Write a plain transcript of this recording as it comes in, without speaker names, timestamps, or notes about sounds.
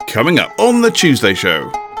Coming up on the Tuesday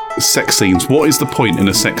show, sex scenes. What is the point in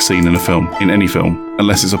a sex scene in a film, in any film,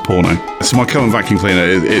 unless it's a porno? So my current vacuum cleaner,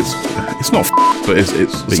 it's not but it's but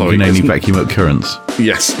sorry, you can only vacuum up currents.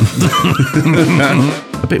 Yes.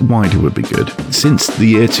 A bit wider would be good. Since the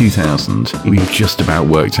year 2000, we've just about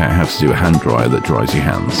worked out how to do a hand dryer that dries your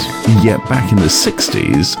hands. Yet back in the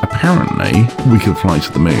 60s, apparently, we could fly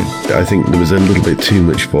to the moon. I think there was a little bit too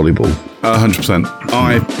much volleyball. 100%.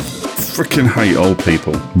 I freaking hate old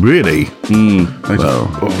people. Really? Well,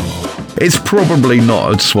 it's probably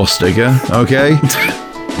not a swastika, okay?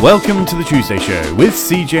 Welcome to the Tuesday Show with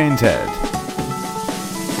CJ and Ted.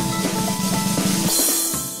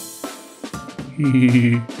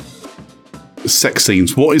 sex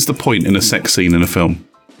scenes. What is the point in a sex scene in a film?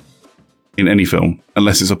 In any film,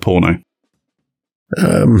 unless it's a porno. Do you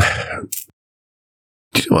know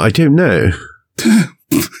what? I don't know.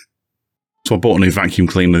 So I bought a new vacuum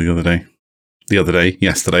cleaner yesterday.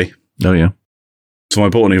 Oh, yeah. So I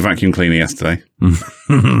bought a new vacuum cleaner yesterday.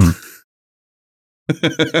 Because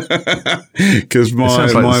It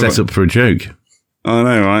sounds like the setup for a joke. I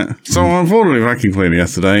know, right? So I bought a new vacuum cleaner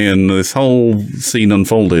yesterday, and this whole scene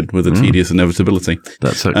unfolded with a tedious inevitability.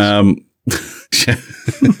 That sucks.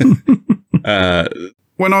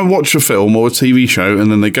 When I watch a film or a TV show,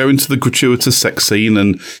 and then they go into the gratuitous sex scene,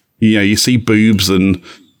 and you see boobs and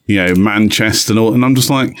man chest and all, and I'm just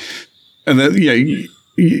like, and then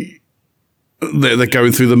they're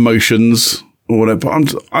going through the motions or whatever.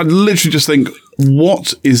 I literally just think,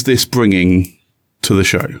 what is this bringing to the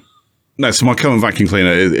show? No, so my current vacuum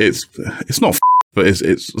cleaner, it's not, but it's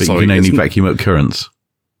but sorry, you can only vacuum up currents.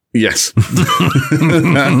 Yes.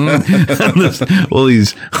 all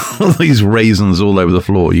these raisins all over the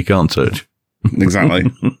floor you can't touch. Exactly.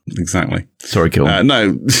 Sorry, Kill.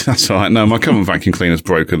 No, that's all right. No, my current vacuum cleaner's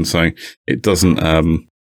broken, so it doesn't.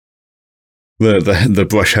 The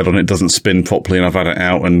brush head on it doesn't spin properly, and I've had it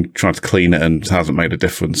out and tried to clean it, and it hasn't made a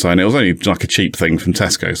difference. And it was only like a cheap thing from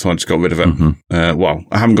Tesco, so I just got rid of it. Well,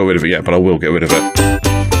 I haven't got rid of it yet, but I will get rid of it.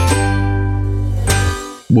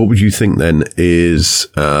 What would you think then is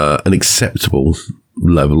an acceptable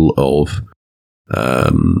level of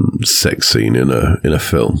sex scene in a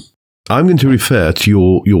film? I'm going to refer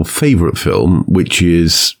to your favourite film, which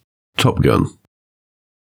is Top Gun.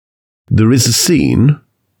 There is a scene,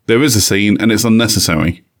 and it's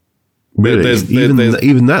unnecessary. Really?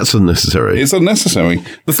 Even that's unnecessary. It's unnecessary.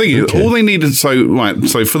 The thing is, all they needed, so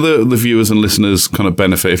for the viewers and listeners' kind of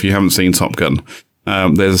benefit, if you haven't seen Top Gun,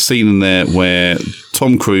 there's a scene in there where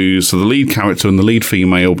Tom Cruise, so the lead character and the lead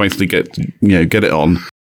female, basically get it on,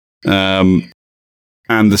 and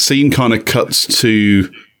the scene kind of cuts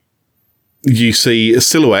to, you see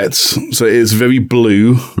silhouettes, so it's very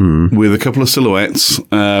blue with a couple of silhouettes.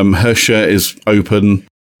 Her shirt is open.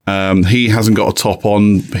 He hasn't got a top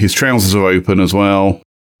on. His trousers are open as well.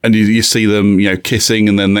 And you see them, kissing,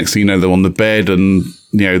 and then next thing you know, they're on the bed, and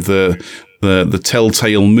the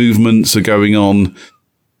telltale movements are going on.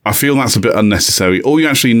 I feel that's a bit unnecessary. All you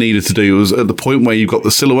actually needed to do was at the point where you've got the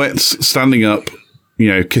silhouettes standing up,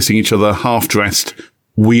 kissing each other, half dressed.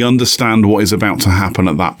 We understand what is about to happen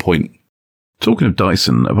at that point. Talking of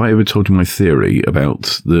Dyson, have I ever told you my theory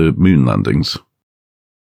about the moon landings?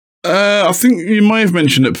 I think you may have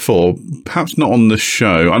mentioned it before, perhaps not on the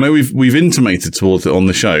show. I know we've intimated towards it on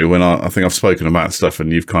the show when I think I've spoken about stuff,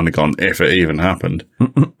 and you've kind of gone, if it even happened.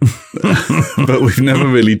 But we've never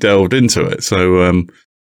really delved into it. So,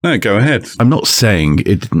 no, go ahead. I'm not saying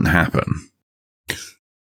it didn't happen,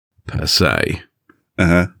 per se.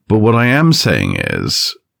 But what I am saying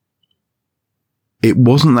is, it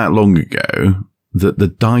wasn't that long ago that the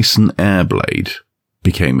Dyson Airblade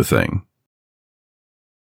became a thing.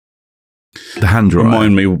 The hand dryer.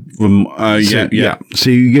 Remind me. Yeah.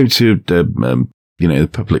 So you go to the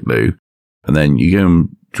public loo, and then you go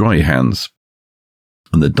and dry your hands,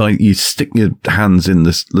 and you stick your hands in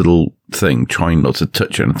this little thing, trying not to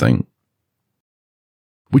touch anything.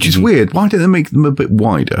 Which is weird. Why don't they make them a bit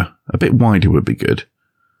wider? A bit wider would be good.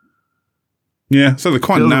 Yeah, so they're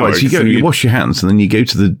quite narrow. You wash your hands, and then you go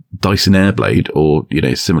to the Dyson Airblade or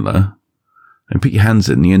similar, and put your hands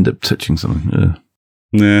in, and you end up touching something.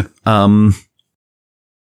 Yeah.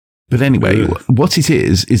 But anyway, what it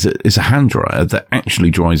is a hand dryer that actually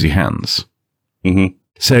dries your hands. Mm-hmm.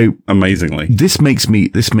 So amazingly, this makes me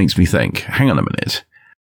think. Hang on a minute.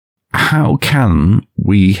 How can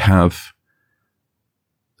we have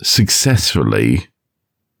successfully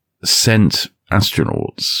sent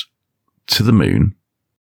astronauts to the moon,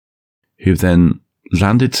 who then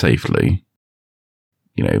landed safely,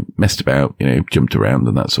 messed about, jumped around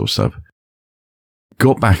and that sort of stuff,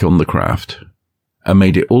 got back on the craft, and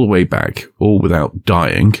made it all the way back, all without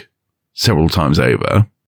dying several times over.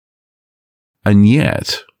 And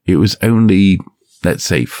yet, it was only, let's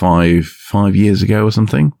say, five years ago or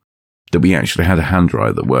something, that we actually had a hand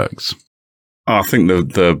dryer that works. I think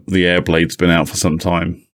the Airblade's been out for some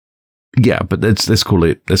time. Yeah, but let's call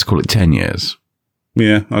it 10 years.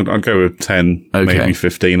 Yeah, I'd go with 10, maybe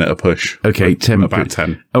 15 at a push. Okay, 10. About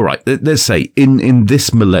 10. All right, let's say in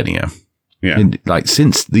this millennia,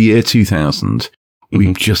 since the year 2000,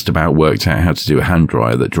 we've just about worked out how to do a hand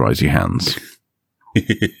dryer that dries your hands.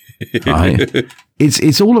 Right?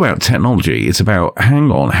 It's all about technology. It's about,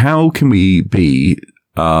 hang on, how can we be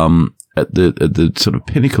at the sort of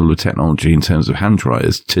pinnacle of technology in terms of hand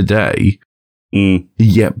dryers today?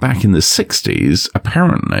 Yet back in the 60s,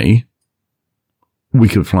 apparently, we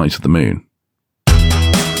could fly to the moon.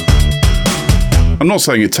 I'm not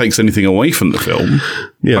saying it takes anything away from the film.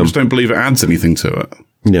 Yeah. I just don't believe it adds anything to it.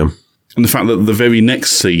 Yeah. And the fact that the very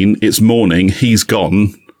next scene, it's morning, he's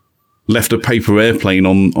gone, left a paper airplane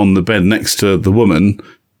on the bed next to the woman,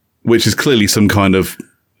 which is clearly some kind of,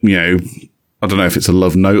 I don't know if it's a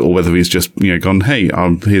love note or whether he's just, gone, hey,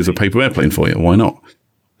 here's a paper airplane for you. Why not?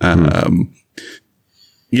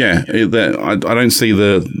 Yeah, I don't see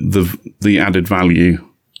the added value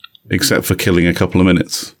except for killing a couple of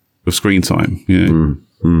minutes of screen time.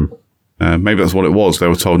 Maybe that's what it was. They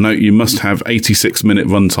were told, no, you must have 86-minute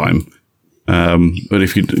runtime. But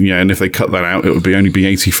if and if they cut that out, it would only be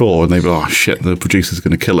 84, and they'd be like, oh shit, the producer's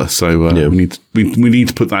going to kill us. So we need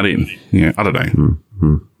to put that in. I don't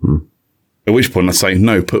know. At which point I say,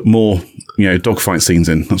 no, put more dogfight scenes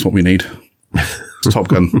in. That's what we need. It's Top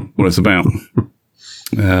Gun, what it's about.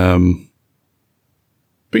 But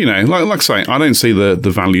like I say, I don't see the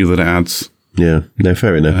value that it adds. Yeah, no,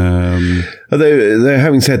 fair enough. Although,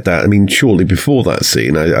 having said that, I mean, surely before that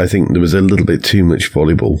scene, I think there was a little bit too much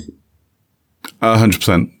volleyball.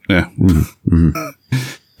 100%, yeah.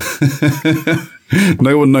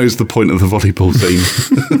 No one knows the point of the volleyball scene.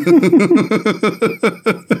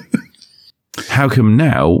 How come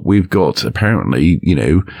now we've got, apparently,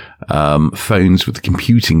 phones with the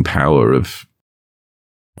computing power of,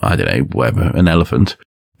 I don't know, whatever, an elephant.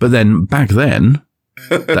 But then back then,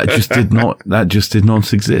 that just did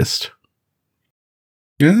not exist.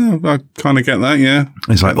 Yeah, I kind of get that, yeah.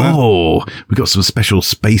 It's like, we got some special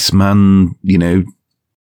spaceman,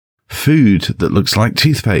 food that looks like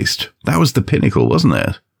toothpaste. That was the pinnacle, wasn't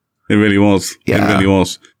it? It really was. Yeah. It really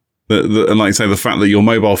was. And like I say, the fact that your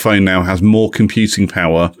mobile phone now has more computing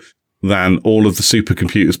power than all of the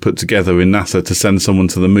supercomputers put together in NASA to send someone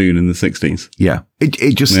to the moon in the 60s. Yeah.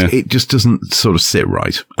 It just doesn't sort of sit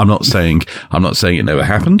right. I'm not saying it never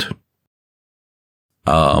happened.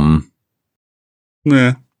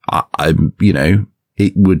 Yeah.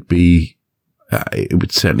 It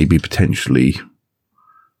would certainly be potentially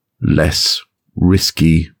less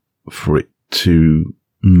risky for it to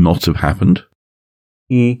not have happened.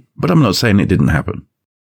 But I'm not saying it didn't happen.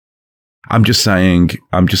 I'm just saying,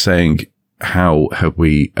 how have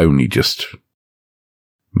we only just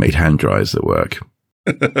made hand dryers that work?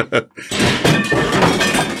 Oh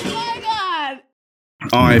my God!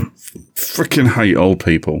 I freaking hate old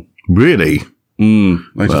people. Really?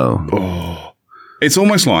 It's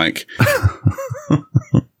almost like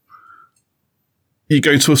you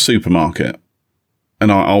go to a supermarket.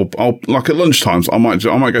 And I'll like at lunchtimes, I might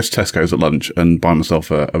go to Tesco's at lunch and buy myself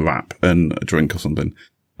a wrap and a drink or something.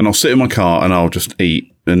 And I'll sit in my car and I'll just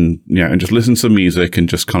eat and just listen to music and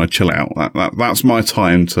just kind of chill out. That's my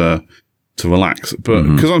time to relax. But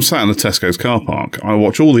because I'm sat in the Tesco's car park, I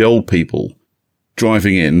watch all the old people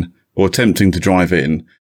driving in or attempting to drive in,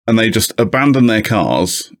 and they just abandon their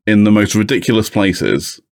cars in the most ridiculous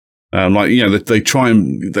places. They try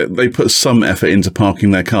and they put some effort into parking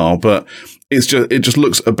their car, but it just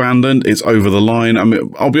looks abandoned. It's over the line. I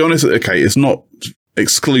mean, I'll be honest. Okay, it's not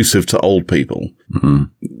exclusive to old people.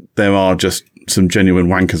 There are just some genuine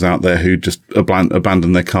wankers out there who just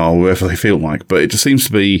abandon their car wherever they feel like. But it just seems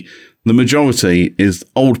to be the majority is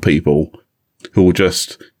old people who will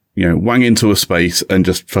just wang into a space and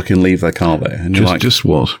just fucking leave their car there. And just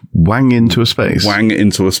what? Wang into a space? Wang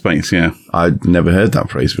into a space, yeah. I'd never heard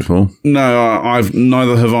that phrase before. No,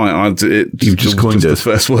 neither have I. You've just coined it. The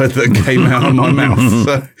first word that came out of my mouth.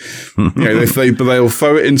 So, they'll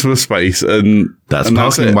throw it into a space and that's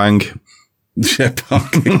parking, that's wang. Yeah,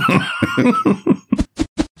 parking.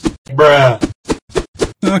 Bruh.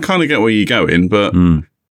 I kind of get where you're going, but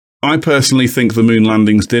I personally think the moon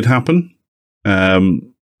landings did happen.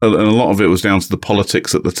 And a lot of it was down to the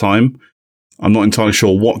politics at the time. I'm not entirely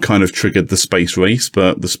sure what kind of triggered the space race,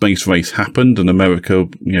 but the space race happened and America,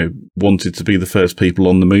 wanted to be the first people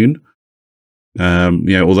on the moon.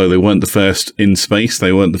 Although they weren't the first in space,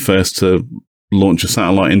 they weren't the first to launch a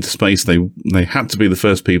satellite into space. They had to be the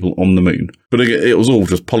first people on the moon. But it was all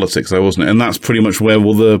just politics, though, wasn't it? And that's pretty much where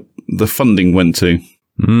all the funding went to.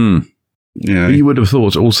 Yeah. But you would have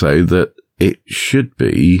thought also that it should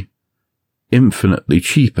be infinitely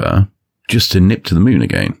cheaper just to nip to the moon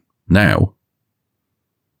again. Now,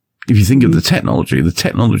 if you think of the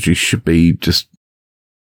technology should be just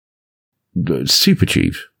super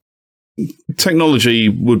cheap. Technology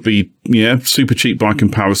would be, super cheap by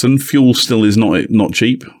comparison. Fuel still is not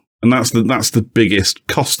cheap. And that's the biggest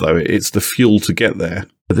cost, though. It's the fuel to get there.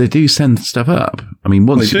 But they do send stuff up. I mean,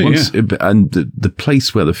 and the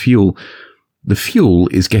place where the fuel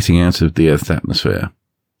is getting out of the Earth's atmosphere.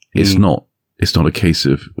 It's not a case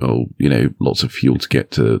of, lots of fuel to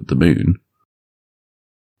get to the moon.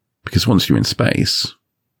 Because once you're in space,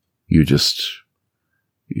 you're just,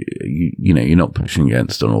 you're not pushing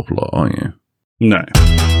against an awful lot, are you? No.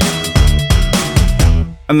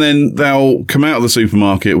 And then they'll come out of the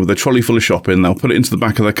supermarket with a trolley full of shopping, they'll put it into the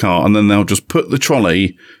back of their car, and then they'll just put the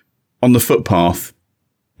trolley on the footpath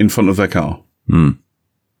in front of their car. And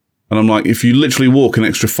I'm like, if you literally walk an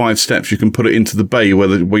extra 5 steps, you can put it into the bay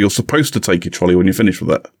where you're supposed to take your trolley when you're finished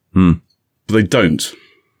with it. But they don't.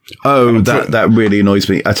 Oh, that really annoys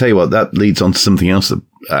me. I tell you what, that leads on to something else that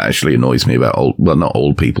actually annoys me about not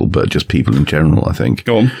old people, but just people in general, I think.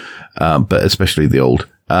 Go on. But especially the old.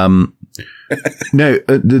 No,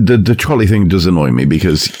 the trolley thing does annoy me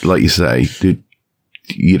because, like you say,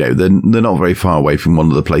 they're not very far away from one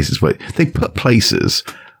of the places where they put places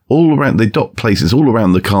all around. They dot places all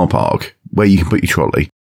around the car park where you can put your trolley.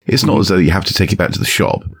 It's not as though you have to take it back to the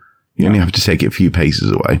shop. You only have to take it a few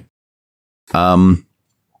paces away.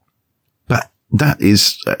 But that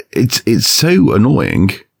is it's so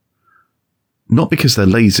annoying. Not because they're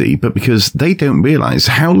lazy, but because they don't realise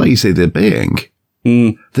how lazy they're being.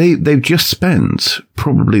 They've just spent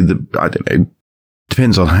probably I don't know,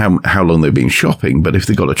 depends on how long they've been shopping, but if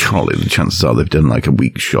they've got a trolley, the chances are they've done like a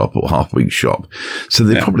week's shop or half a week's shop. So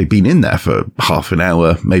they've probably been in there for half an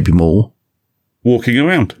hour, maybe more. Walking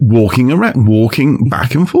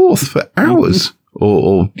back and forth for hours.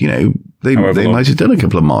 Or they might have done a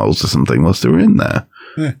couple of miles or something whilst they were in there.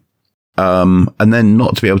 Yeah. And then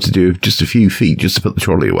not to be able to do just a few feet just to put the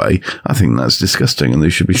trolley away. I think that's disgusting and they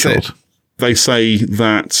should be shot. They say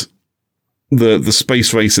that the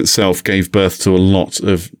space race itself gave birth to a lot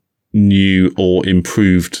of new or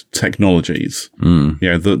improved technologies.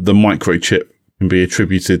 The microchip can be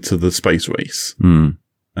attributed to the space race.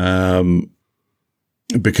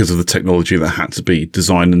 Because of the technology that had to be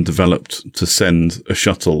designed and developed to send a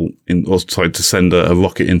shuttle to send a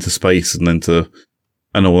rocket into space and then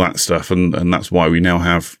and all that stuff. And that's why we now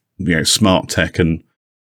have, smart tech and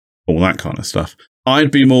all that kind of stuff.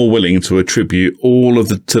 I'd be more willing to attribute all of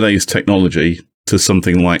today's technology to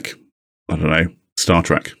something like, I don't know, Star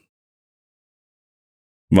Trek,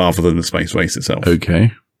 rather than the space race itself.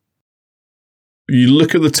 Okay. You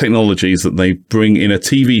look at the technologies that they bring in a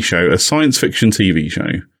TV show, a science fiction TV show.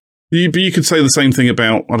 But you could say the same thing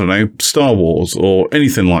about, I don't know, Star Wars or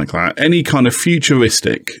anything like that. Any kind of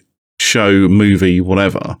futuristic show, movie,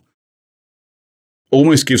 whatever,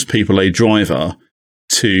 almost gives people a driver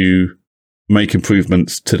to make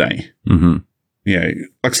improvements today. Like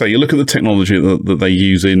I say, you look at the technology that they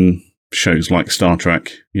use in shows like Star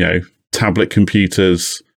Trek, tablet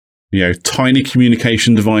computers, tiny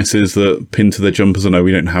communication devices that pin to their jumpers. I know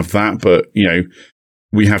we don't have that, but,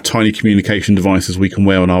 we have tiny communication devices we can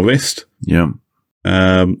wear on our wrist. Yeah.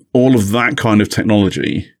 All of that kind of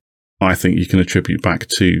technology, I think you can attribute back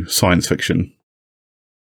to science fiction.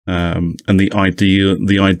 And the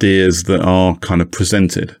ideas that are kind of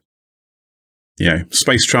presented.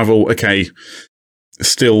 Space travel, okay,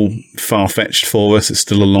 still far-fetched for us. It's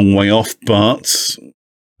still a long way off, but,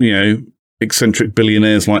 eccentric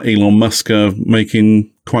billionaires like Elon Musk are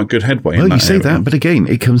making quite good headway. Well, you say that, but again,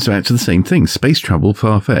 it comes back to the same thing. Space travel,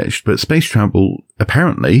 far-fetched, but space travel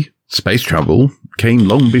came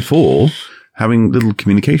long before having little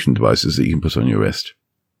communication devices that you can put on your wrist.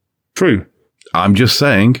 True. I'm just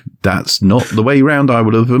saying that's not the way round I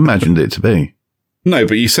would have imagined it to be. No,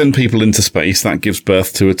 but you send people into space, that gives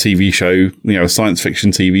birth to a TV show, a science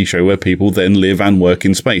fiction TV show where people then live and work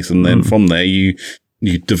in space. And then from there, you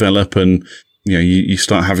develop and, you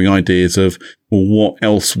start having ideas of, well, what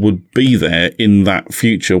else would be there in that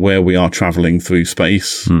future where we are traveling through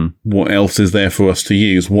space? What else is there for us to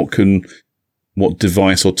use? What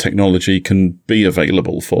device or technology can be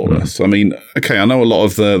available for us? I mean, okay, I know a lot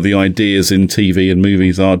of the ideas in TV and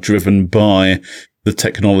movies are driven by the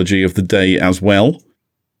technology of the day as well.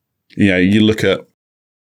 You look at,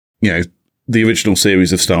 the original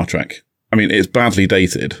series of Star Trek. I mean, it's badly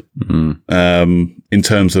dated in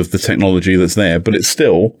terms of the technology that's there, but it's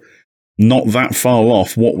still not that far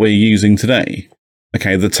off what we're using today.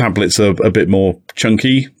 Okay, the tablets are a bit more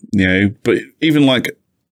chunky, but even like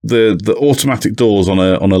the automatic doors on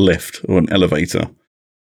a lift or an elevator,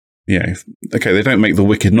 okay, they don't make the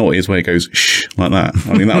wicked noise where it goes shh like that.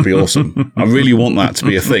 I mean, that'd be awesome. I really want that to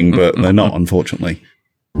be a thing, but they're not, unfortunately.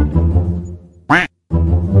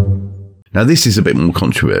 Now, this is a bit more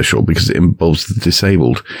controversial because it involves the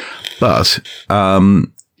disabled. But,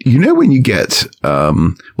 when you get,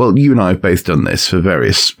 you and I have both done this for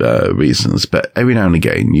various reasons, but every now and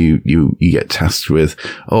again you get tasked with,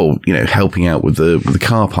 helping out with the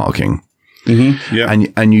car parking. Mm-hmm. Yeah.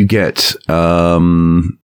 And you get,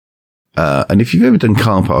 and if you've ever done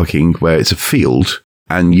car parking where it's a field,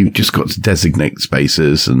 and you've just got to designate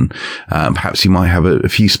spaces, and perhaps you might have a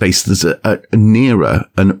few spaces nearer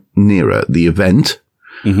the event,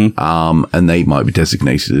 and they might be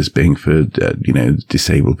designated as being for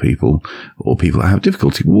disabled people or people that have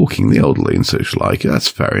difficulty walking, the elderly and such like. That's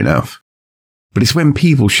fair enough. But it's when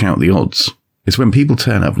people shout the odds. It's when people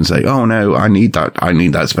turn up and say, "Oh no, I need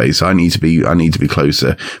that space. I need to be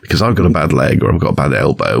closer because I've got a bad leg or I've got a bad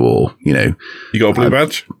elbow or you got a blue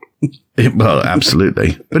badge." Well,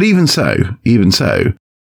 absolutely. But even so,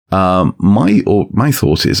 my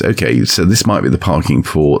thought is, okay, so this might be the parking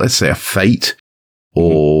for, let's say, a fete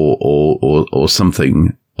or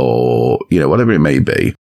something, or, whatever it may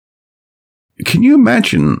be. Can you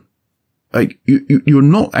imagine, like, you're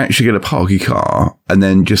not actually going to park your car and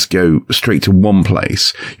then just go straight to one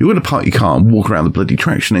place. You're going to park your car and walk around the bloody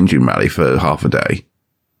traction engine rally for half a day.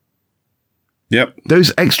 Yep.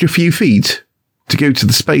 Those extra few feet to go to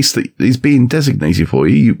the space that is being designated for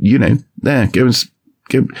you,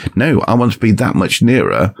 go. No, I want to be that much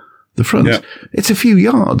nearer the front. Yep. It's a few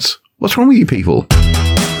yards. What's wrong with you people? So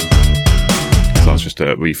I was just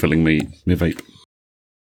refilling my vape.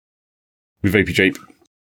 My vapey jape.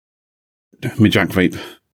 My Jack vape.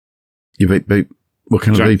 Your vape? What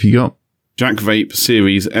kind of vape you got? Jack Vape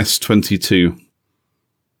Series S22.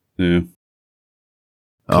 Yeah.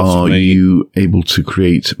 Are you able to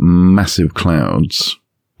create massive clouds?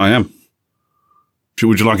 I am.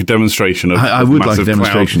 Would you like a demonstration of I would like a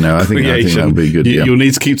demonstration now. I think that would be good. You'll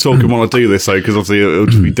need to keep talking while I do this, though, because obviously it'll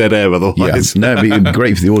just be dead air otherwise. Yeah. No, it'd be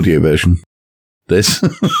great for the audio version. This.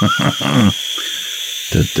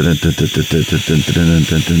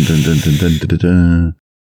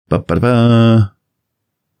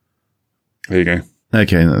 There you go.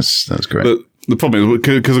 Okay, that's great. But the problem is,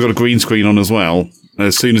 because I've got a green screen on as well,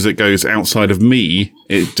 as soon as it goes outside of me,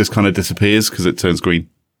 it just kind of disappears because it turns green.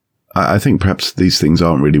 I think perhaps these things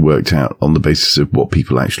aren't really worked out on the basis of what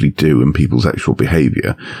people actually do and people's actual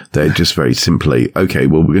behaviour. They're just very simply, okay,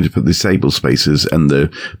 well, we're going to put the disabled spaces and the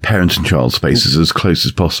parent and child spaces as close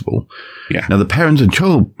as possible. Yeah. Now, the parent and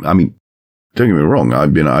child, I mean, don't get me wrong,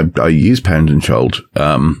 I use parent and child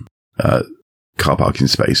car parking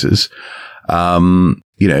spaces, and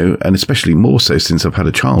especially more so since I've had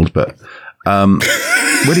a child. But when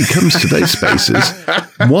it comes to those spaces,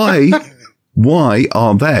 why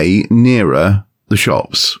are they nearer the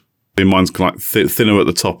shops? Mine's like thinner at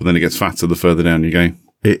the top, and then it gets fatter the further down you go.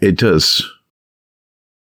 It does.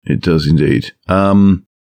 It does indeed.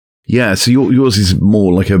 Yeah, so yours is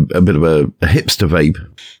more like a bit of a hipster vape.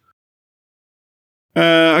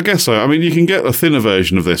 I guess so. I mean, you can get a thinner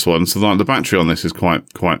version of this one. So like the battery on this is quite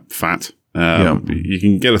fat. You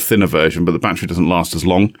can get a thinner version, but the battery doesn't last as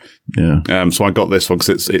long. Yeah. So I got this one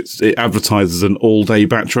because it advertises an all-day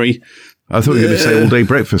battery. I thought you were going to say all-day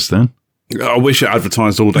breakfast then. I wish it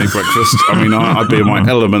advertised all-day breakfast. I mean, I'd be in my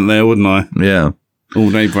element there, wouldn't I? Yeah.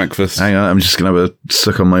 All-day breakfast. Hang on, I'm just going to have a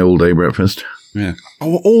suck on my all-day breakfast. Yeah.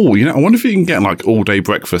 Oh, I wonder if you can get like all-day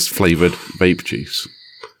breakfast flavoured vape juice.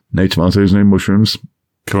 No tomatoes, no mushrooms.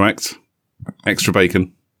 Correct. Extra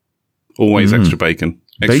bacon. Always extra bacon.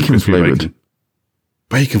 Extra Bacon flavoured.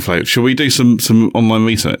 Bacon flavoured. Shall we do some online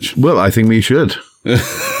research? Well, I think we should.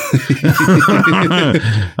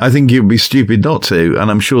 I think it would be stupid not to,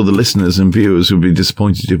 and I'm sure the listeners and viewers would be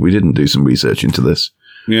disappointed if we didn't do some research into this.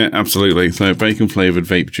 Yeah, absolutely. So, bacon flavoured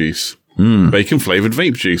vape juice. Bacon flavoured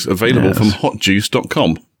vape juice, available from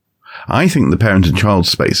hotjuice.com. I think the parent and child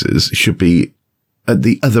spaces should be at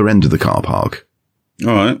the other end of the car park.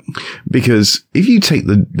 All right. Because if you take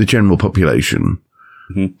the general population,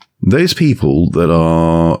 those people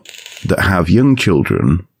that have young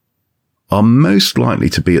children are most likely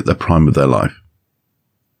to be at the prime of their life.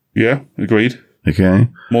 Yeah, agreed. Okay.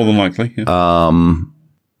 More than likely. Yeah.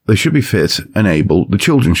 They should be fit and able. The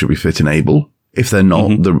children should be fit and able. If they're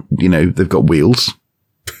not, they've got wheels.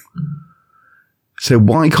 So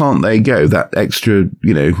why can't they go that extra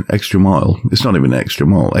mile? It's not even an extra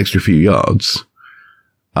mile, extra few yards,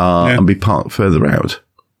 and be parked further out.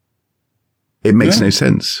 It makes no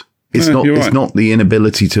sense. It's not. It's right. not the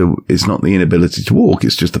inability to. It's not the inability to walk.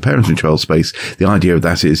 It's just the parent and child space. The idea of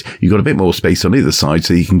that is you've got a bit more space on either side,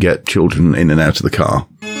 so you can get children in and out of the car.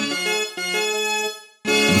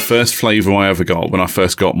 The first flavour I ever got when I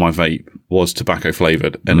first got my vape was tobacco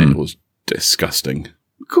flavoured, and it was disgusting.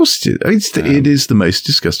 Of course, it is the most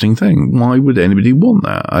disgusting thing. Why would anybody want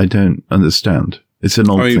that? I don't understand. It's an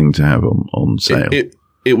odd thing to have on sale.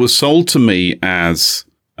 It was sold to me as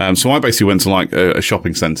so I basically went to like a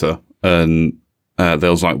shopping centre, and there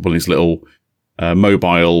was like one of these little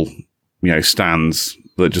mobile stands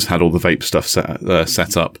that just had all the vape stuff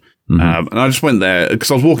set up. And I just went there because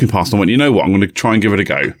I was walking past and I went, you know what, I'm going to try and give it a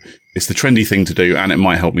go. It's the trendy thing to do and it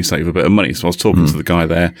might help me save a bit of money. So I was talking to the guy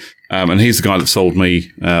there, and he's the guy that sold me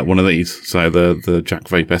one of these. So the Jack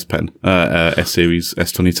Vape S Pen, S Series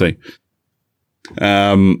S22.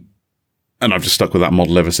 And I've just stuck with that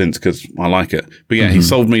model ever since because I like it. But yeah, he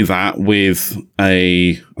sold me that with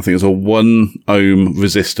I think it was a 1 ohm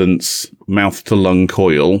resistance mouth to lung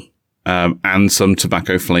coil, and some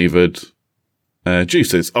tobacco flavored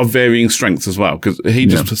juices of varying strengths as well. Because he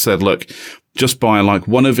just said, look, just buy like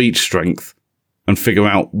one of each strength and figure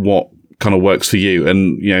out what kind of works for you.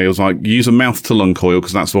 And, it was like, use a mouth to lung coil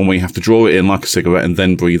because that's the one where you have to draw it in like a cigarette and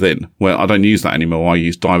then breathe in. Well, I don't use that anymore. I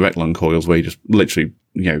use direct lung coils where you just literally,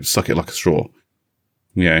 suck it like a straw.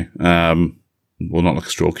 Well, not like a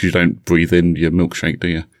straw because you don't breathe in your milkshake, do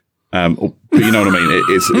you? But you know what I mean?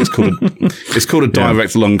 It's called a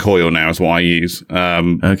direct lung coil now is what I use.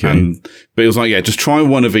 Okay. But it was like, just try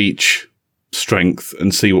one of each strength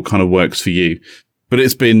and see what kind of works for you. But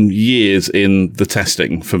it's been years in the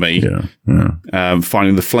testing for me.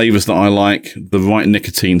 Finding the flavors that I like, the right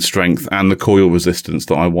nicotine strength, and the coil resistance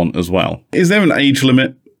that I want as well. Is there an age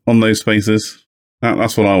limit on those spaces?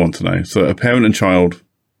 That's what I want to know. So a parent and child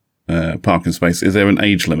parking space, is there an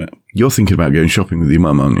age limit? You're thinking about going shopping with your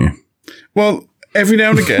mum, aren't you? Well, every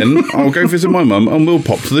now and again, I'll go visit my mum and we'll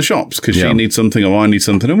pop to the shops because she needs something or I need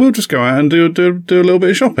something, and we'll just go out and do a little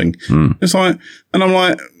bit of shopping. It's like, and I'm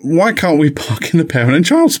like, why can't we park in the parent and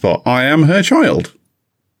child spot? I am her child.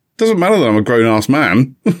 Doesn't matter that I'm a grown-ass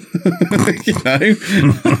man. I've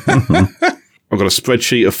got a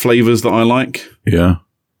spreadsheet of flavors that I like. Yeah.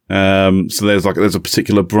 So there's a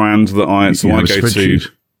particular brand that I go to.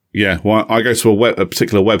 Yeah, well, I go to a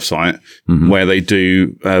particular website where they do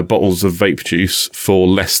bottles of vape juice for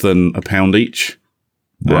less than £1 each.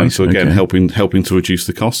 Right. So again, helping to reduce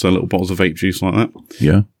the cost. So little bottles of vape juice like that.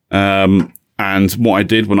 Yeah. And what I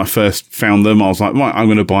did when I first found them, I was like, right, I'm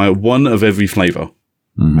going to buy one of every flavor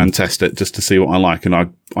and test it just to see what I like. And I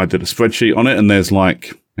did a spreadsheet on it, and there's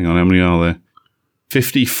like, hang on, how many are there?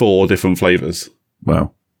 54 different flavors.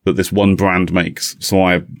 Wow. That this one brand makes. So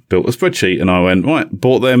I built a spreadsheet and I went, right,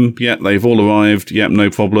 bought them. Yeah, they've all arrived. Yep, no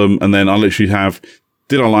problem. And then I literally have,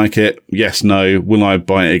 did I like it? Yes, no. Will I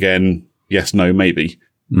buy it again? Yes, no, maybe.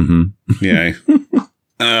 And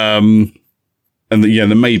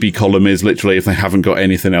the maybe column is literally if they haven't got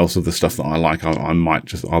anything else of the stuff that I like,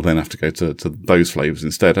 I'll then have to go to those flavors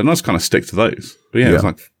instead. And I just kind of stick to those. But there's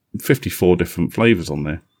like 54 different flavors on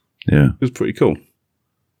there. Yeah. It was pretty cool.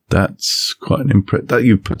 That's quite an impress. That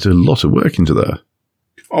you put a lot of work into there.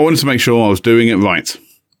 I wanted to make sure I was doing it right.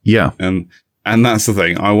 Yeah. And that's the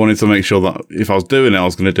thing. I wanted to make sure that if I was doing it, I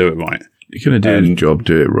was going to do it right. You're going to do your job,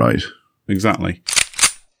 do it right. Exactly.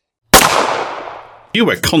 You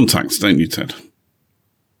wear contacts, don't you, Ted?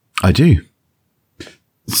 I do.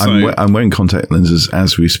 So, I'm wearing contact lenses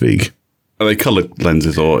as we speak. Are they coloured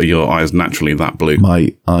lenses, or are your eyes naturally that blue?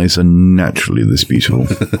 My eyes are naturally this beautiful.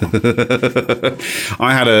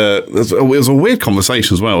 It was a weird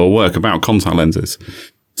conversation as well at work about contact lenses.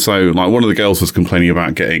 So, like, one of the girls was complaining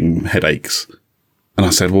about getting headaches. And I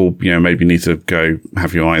said, well, maybe you need to go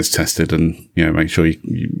have your eyes tested and, make sure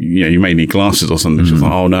you may need glasses or something. She was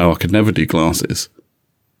like, oh no, I could never do glasses.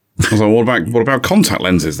 I was like, what about contact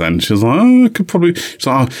lenses then? She was like, oh, I could probably. She's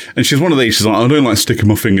like, oh. And she's one of these. She's like, I don't like sticking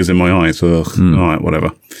my fingers in my eyes. Ugh. All right,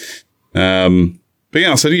 whatever. But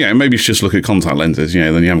yeah, I said, maybe you should just look at contact lenses.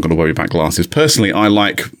 Then you haven't got to worry about glasses. Personally, I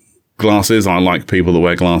like glasses. I like people that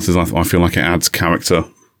wear glasses. I feel like it adds character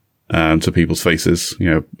to people's faces.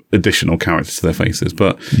 Additional character to their faces.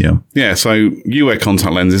 But yeah. So you wear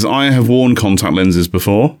contact lenses. I have worn contact lenses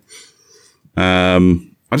before. I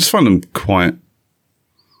just find them quite.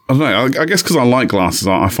 I don't know. I guess because I like glasses,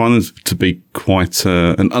 I find them to be quite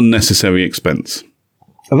an unnecessary expense.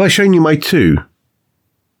 Have I shown you my two?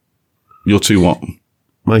 Your two what?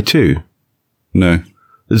 My two? No.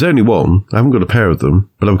 There's only one. I haven't got a pair of them,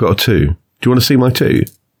 but I've got a 2. Do you want to see my 2?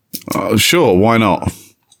 Sure, why not?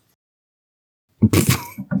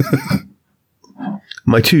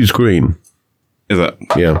 My 2's green. Is it?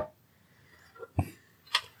 Yeah.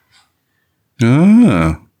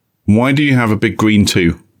 Why do you have a big green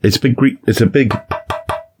 2? It's big green. It's a big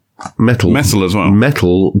metal as well.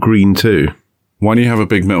 Metal green 2. Why do you have a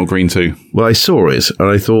big metal green 2? Well, I saw it and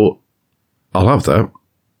I thought, I'll have that.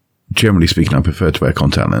 Generally speaking, I prefer to wear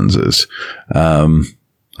contact lenses. I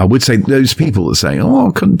would say those people that say, "Oh,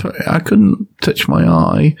 I couldn't touch my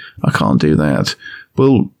eye. I can't do that."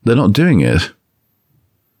 Well, they're not doing it.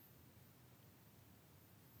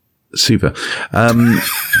 Super.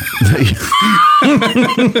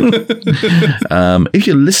 If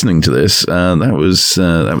you're listening to this, that was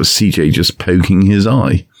CJ just poking his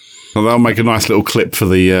eye. Well, that'll make a nice little clip for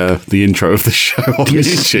the intro of the show on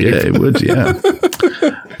YouTube. Yeah, it would. Yeah.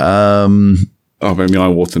 Oh, made me eye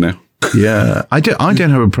water now. Yeah, I don't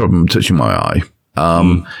have a problem touching my eye.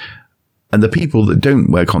 And the people that don't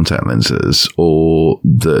wear contact lenses or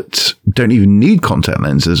that don't even need contact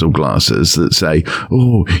lenses or glasses that say,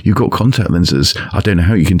 "Oh, you've got contact lenses. I don't know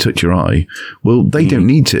how you can touch your eye." Well, they don't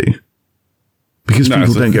need to, because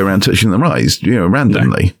people don't go around touching their eyes,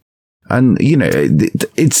 randomly. No. And,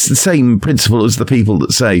 it's the same principle as the people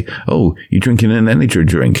that say, "Oh, you're drinking an energy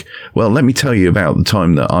drink." Well, let me tell you about the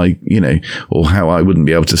time that or how I wouldn't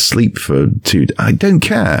be able to sleep for 2 days. I don't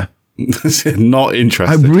care. Not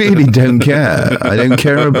interested. I really don't care. I don't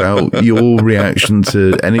care about your reaction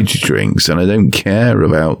to energy drinks, and I don't care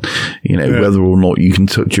about, whether or not you can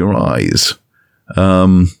touch your eyes.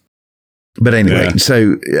 But anyway,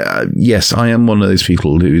 so yes, I am one of those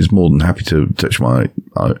people who is more than happy to touch my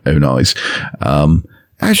own eyes.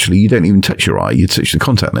 Actually, you don't even touch your eye; you touch the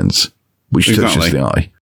contact lens, which touches the eye.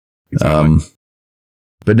 Exactly.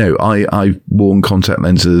 But no, I've worn contact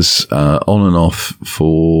lenses on and off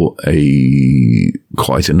for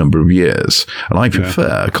quite a number of years, and I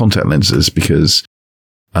prefer contact lenses because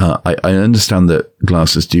I understand that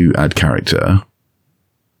glasses do add character,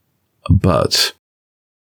 but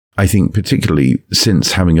I think particularly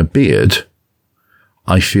since having a beard,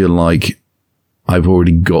 I feel like I've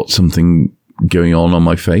already got something going on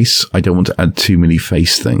my face. I don't want to add too many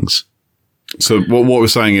face things. So what we're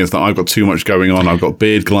saying is that I've got too much going on. I've got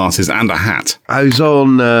beard, glasses, and a hat. I was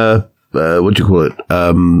on, what do you call it?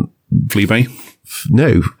 Fleabay?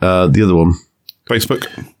 No, the other one. Facebook?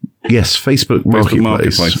 Yes, Facebook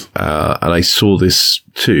Marketplace. And I saw this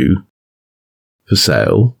too for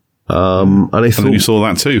sale. And I thought, and then you saw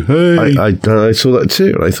that too. Hey. I saw that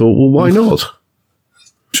too. And I thought, well, why not?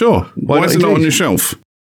 Sure. Why is it not on your shelf?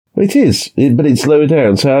 It is, but it's lower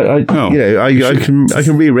down, so I can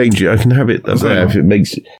rearrange it. I can have it up there if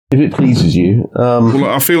it pleases you. Well,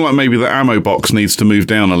 I feel like maybe the ammo box needs to move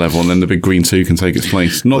down a level, and then the big green 2 can take its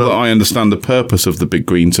place. Not that I understand the purpose of the big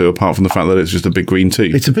green 2, apart from the fact that it's just a big green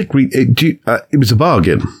 2. It's a big green. It was a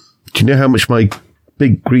bargain. Do you know how much my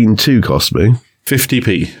big green 2 cost me?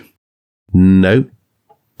 50p. No.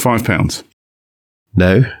 £5.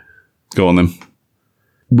 No. Go on then.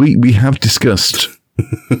 We have discussed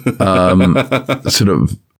sort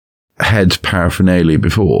of head paraphernalia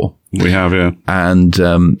before. We have, yeah. And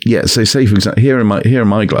so say for example, here are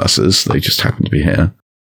my glasses. They just happen to be here.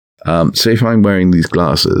 So if I'm wearing these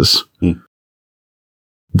glasses, which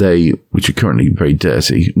are currently very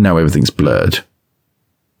dirty, now everything's blurred.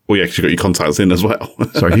 Well, you actually got your contacts in as well.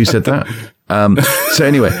 Sorry, who said that? So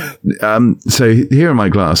anyway, so here are my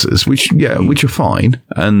glasses, which are fine.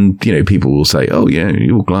 And, people will say, "Oh, yeah,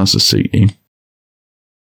 your glasses suit you."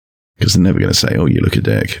 Because they're never going to say, "Oh, you look a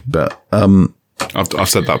dick." But I've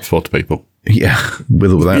said that before to people. Yeah,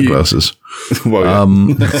 with or without glasses. Well,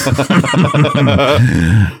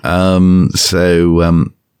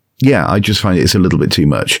 yeah. I just find it's a little bit too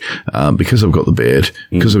much because I've got the beard,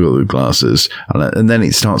 because I've got the glasses, and then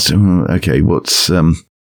it starts to okay. What's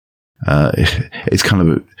it's kind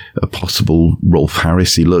of a possible Rolf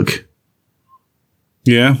Harris-y look.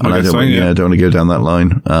 Yeah, and I don't want to go down that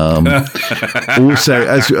line. Also,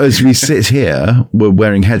 as we sit here, we're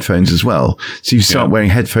wearing headphones as well. So you start wearing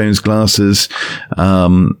headphones, glasses.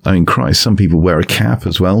 Christ, some people wear a cap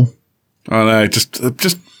as well. I know. Just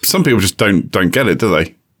some people just don't get it, do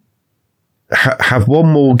they? Have one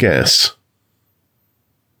more guess.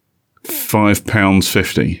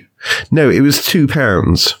 £5.50. No, it was £2.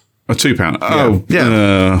 £2. Oh,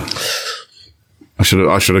 yeah. I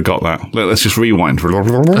should have got that. Let's just rewind.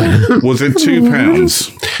 Was it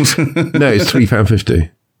 £2? No, it's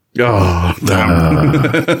 £3.50. Oh, damn.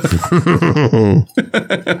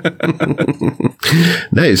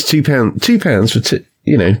 No, it's £2 for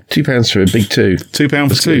 £2 for a big two. £2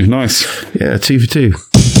 for two. Nice. Yeah, 2 for 2.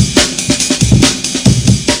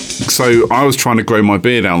 So I was trying to grow my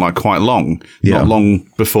beard out like quite long, not long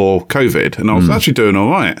before COVID, and I was actually doing all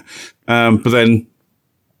right. But then,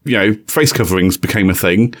 face coverings became a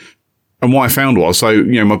thing. And what I found was,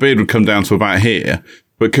 my beard would come down to about here,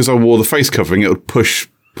 but because I wore the face covering, it would push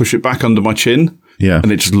it back under my chin. Yeah.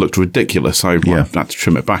 And it just looked ridiculous. So I had to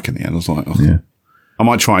trim it back in the end. I was like, I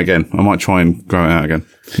might try again. I might try and grow it out again.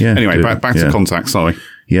 Yeah. Anyway, back to contacts. Sorry.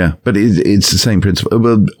 Yeah. But it's the same principle.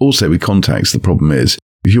 Well, also with contacts, the problem is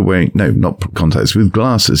if you're wearing, not contacts, with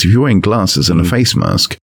glasses, if you're wearing glasses and a face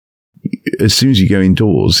mask, as soon as you go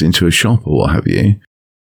indoors into a shop or what have you,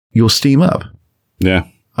 you'll steam up. Yeah.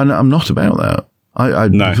 And I'm not about that. I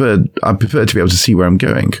prefer to be able to see where I'm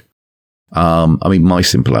going. My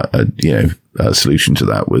simple, solution to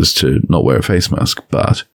that was to not wear a face mask,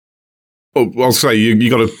 but. Well, I'll say you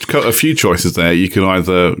got a few choices there. You can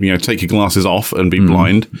either, take your glasses off and be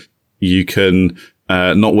blind. You can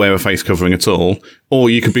not wear a face covering at all, or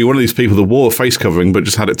you could be one of these people that wore a face covering but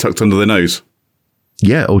just had it tucked under their nose.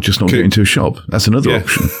 Yeah, or just not go into a shop. That's another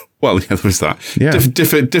option. Well, yeah, there is that. Yeah.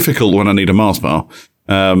 Difficult when I need a Mars bar.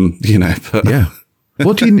 But yeah.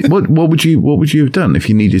 What would you have done if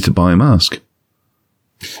you needed to buy a mask?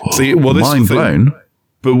 See, well, this mind blown.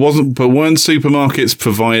 But weren't supermarkets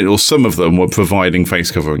providing, or some of them were providing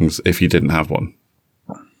face coverings if you didn't have one?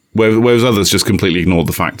 Whereas others just completely ignored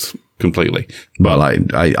the fact completely. Well,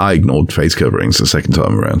 I ignored face coverings the second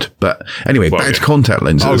time around. But anyway, back to contact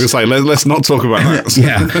lenses. I was going to say, let's not talk about that.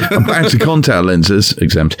 Yeah, back to contact lenses.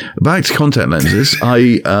 Exempt. Back to contact lenses.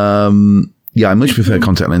 I much prefer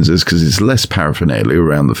contact lenses because it's less paraphernalia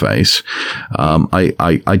around the face.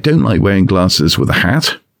 I don't like wearing glasses with a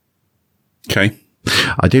hat. Okay.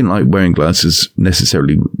 I don't like wearing glasses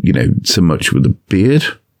necessarily, so much with a beard.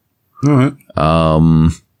 All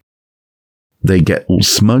right. They get all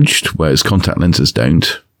smudged, whereas contact lenses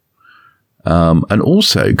don't. And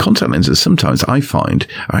also, contact lenses sometimes I find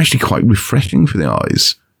are actually quite refreshing for the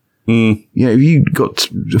eyes. Mm. If you've got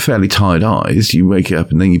fairly tired eyes, you wake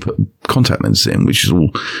up and then you put contact lenses in, which is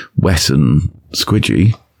all wet and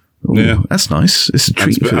squidgy. Ooh, yeah. That's nice. It's a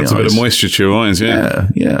treat for the eyes. Adds a bit of moisture to your eyes, yeah.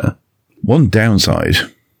 Yeah. One downside,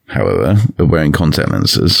 however, of wearing contact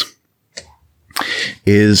lenses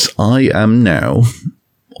is I am now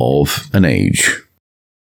of an age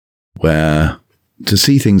where to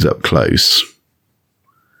see things up close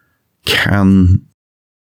can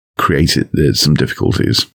create some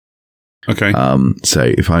difficulties. Okay. So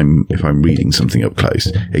if I'm reading something up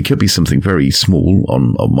close, it could be something very small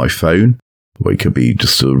on my phone, or it could be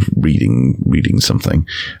just sort of reading something.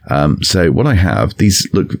 So what I have, these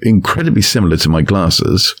look incredibly similar to my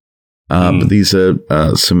glasses, but these are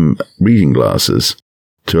some reading glasses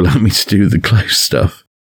to allow me to do the close stuff.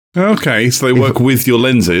 Okay, so they work with your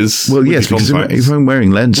lenses. Well, yes, because if I'm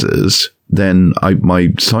wearing lenses, then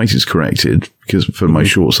my sight is corrected because for my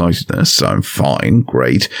short-sightedness, so I'm fine,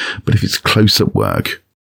 great. But if it's close-up work,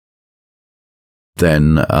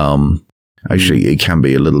 then actually it can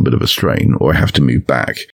be a little bit of a strain, or I have to move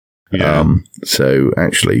back. Yeah. So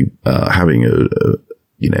actually, having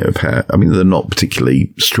a pair, they're not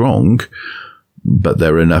particularly strong, but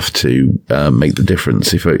they're enough to make the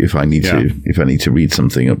difference if I need to read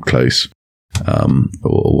something up close,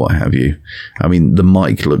 or what have you. The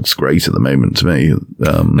mic looks great at the moment to me,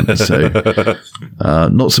 so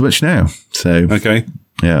not so much now. So okay,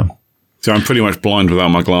 yeah. So I'm pretty much blind without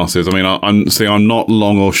my glasses. I'm not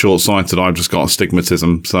long or short-sighted. I've just got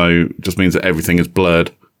astigmatism, so it just means that everything is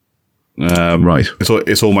blurred. Right.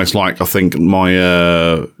 It's almost like I think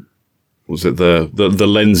my. Was it the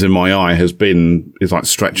lens in my eye is like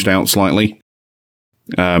stretched out slightly,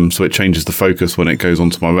 so it changes the focus when it goes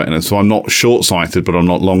onto my retina. So I'm not short-sighted, but I'm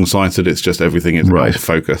not long-sighted. It's just everything is out of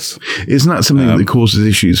focus. Isn't that something that causes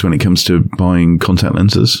issues when it comes to buying contact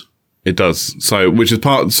lenses? It does. So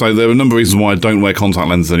there are a number of reasons why I don't wear contact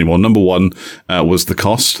lenses anymore. Number one was the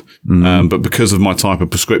cost, but because of my type of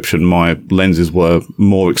prescription, my lenses were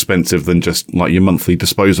more expensive than just like your monthly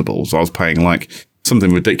disposables. I was paying like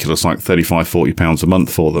something ridiculous like £35-40 a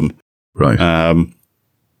month for them. Right.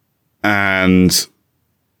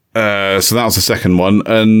 So that was the second one.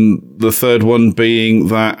 And the third one being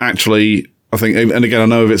that actually, I think, and again, I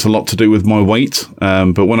know it's a lot to do with my weight,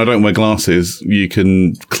 but when I don't wear glasses, you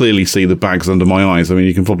can clearly see the bags under my eyes.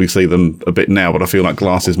 You can probably see them a bit now, but I feel like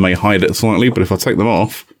glasses may hide it slightly. But if I take them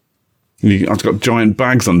off, I've got giant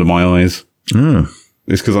bags under my eyes. Oh.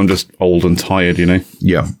 It's because I'm just old and tired,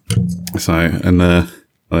 Yeah. So, and there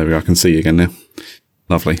we go. I can see you again now.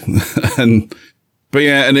 Lovely. And But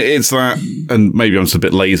yeah, and it's that, and maybe I'm just a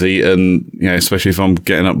bit lazy, and especially if I'm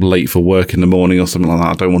getting up late for work in the morning or something like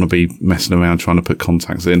that, I don't want to be messing around trying to put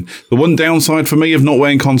contacts in. The one downside for me of not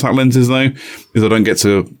wearing contact lenses, though, is I don't get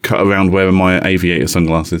to cut around wearing my aviator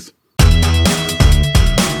sunglasses.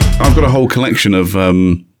 I've got a whole collection of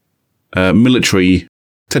military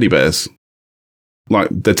teddy bears. Like,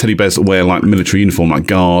 they're teddy bears that wear, like, military uniform, like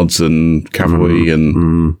guards and cavalry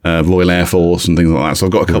and Royal Air Force and things like that. So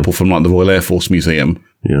I've got a couple from, like, the Royal Air Force Museum.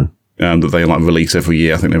 Yeah. That they, like, release every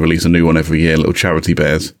year. I think they release a new one every year, little charity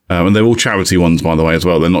bears. And they're all charity ones, by the way, as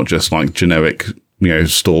well. They're not just, like, generic,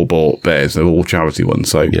 store-bought bears. They're all charity ones.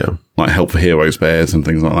 So, like, Help for Heroes bears and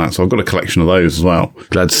things like that. So I've got a collection of those as well.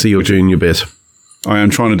 Glad to see you're doing your bit. I am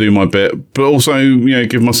trying to do my bit, but also,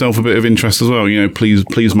 give myself a bit of interest as well.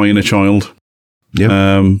 Please my inner child.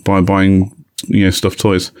 Yeah. By buying, stuffed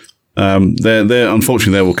toys. They're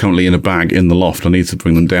unfortunately they're all currently in a bag in the loft. I need to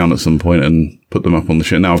bring them down at some point and put them up on the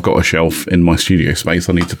shelf. Now I've got a shelf in my studio space.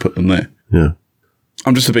 I need to put them there. Yeah.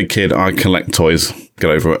 I'm just a big kid. I collect toys. Get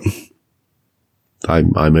over it.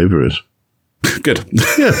 I'm over it. Good.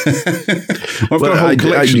 Yeah. I've got a whole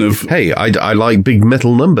collection of. Hey, I like big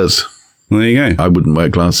metal numbers. There you go. I wouldn't wear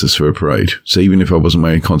glasses for a parade. So even if I wasn't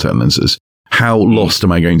wearing contact lenses, how lost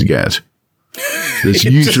am I going to get? There's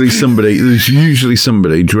usually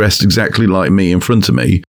somebody dressed exactly like me in front of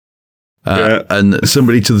me, and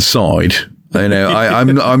somebody to the side. I'm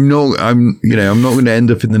not going to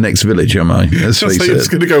end up in the next village, am I? Let's face it. It's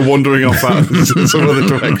going to go wandering off out in some other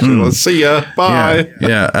direction. Like, see ya, bye.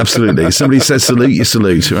 Yeah, absolutely. Somebody says salute, you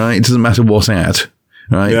salute, right? It doesn't matter what's at.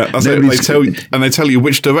 Right. Yeah, that's it. They tell you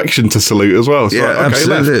which direction to salute as well. So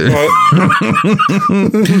absolutely. Left.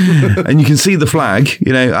 And you can see the flag.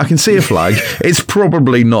 I can see a flag. It's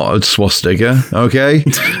probably not a swastika. Okay,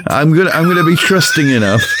 I'm gonna be trusting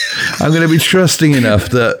enough. I'm gonna be trusting enough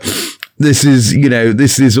that this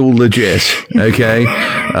is all legit. Okay.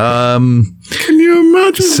 Can you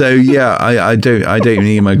imagine? So yeah, I don't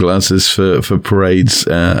need my glasses for parades.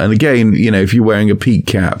 And again, if you're wearing a peak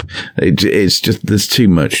cap, it's just there's too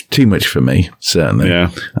much for me. Certainly.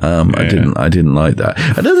 Yeah. I didn't like that.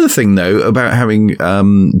 Another thing though about having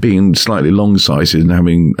being slightly long-sighted and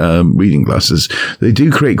having reading glasses, they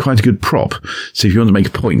do create quite a good prop. So if you want to make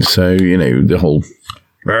a point, so the whole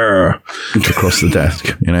across the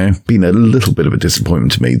desk, been a little bit of a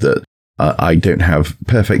disappointment to me that I don't have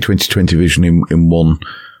perfect 20/20 vision in one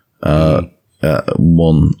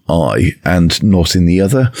eye and not in the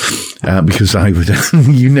other, because I would,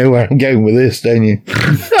 you know where I'm going with this, don't you?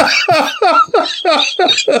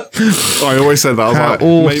 I always said that. I was How like,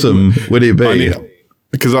 awesome would it be?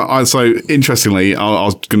 Because so interestingly, I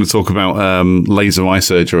was going to talk about laser eye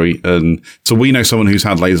surgery, and so we know someone who's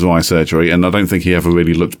had laser eye surgery, and I don't think he ever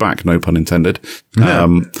really looked back. No pun intended.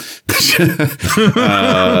 Because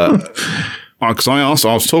I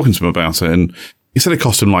was talking to him about it, and he said it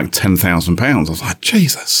cost him like £10,000. I was like,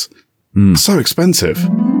 Jesus, so expensive.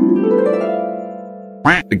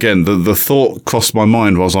 Again, the thought crossed my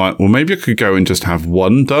mind. I was like, well, maybe I could go and just have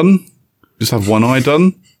one done, just have one eye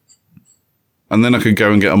done. And then I could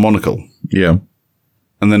go and get a monocle. Yeah.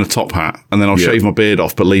 And then a top hat. And then I'll shave my beard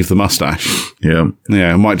off, but leave the mustache. Yeah.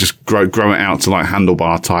 Yeah. I might just grow it out to like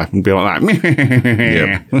handlebar type and be like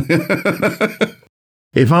that. Yeah.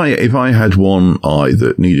 If I had one eye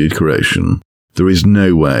that needed correction, there is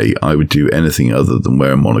no way I would do anything other than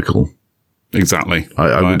wear a monocle. Exactly.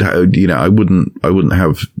 I would, I wouldn't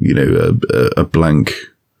have, a blank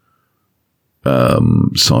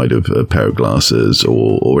side of a pair of glasses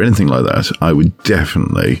or anything like that. I would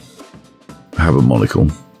definitely have a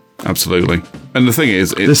monocle. Absolutely. And the thing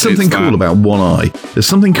is, there's something cool about one eye. There's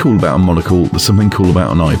something cool about a monocle. There's something cool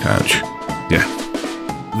about an eye patch. Yeah.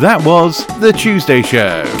 That was The Tuesday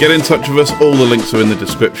Show. Get in touch with us. All the links are in the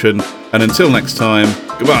description. And until next time,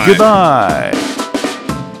 goodbye. Goodbye.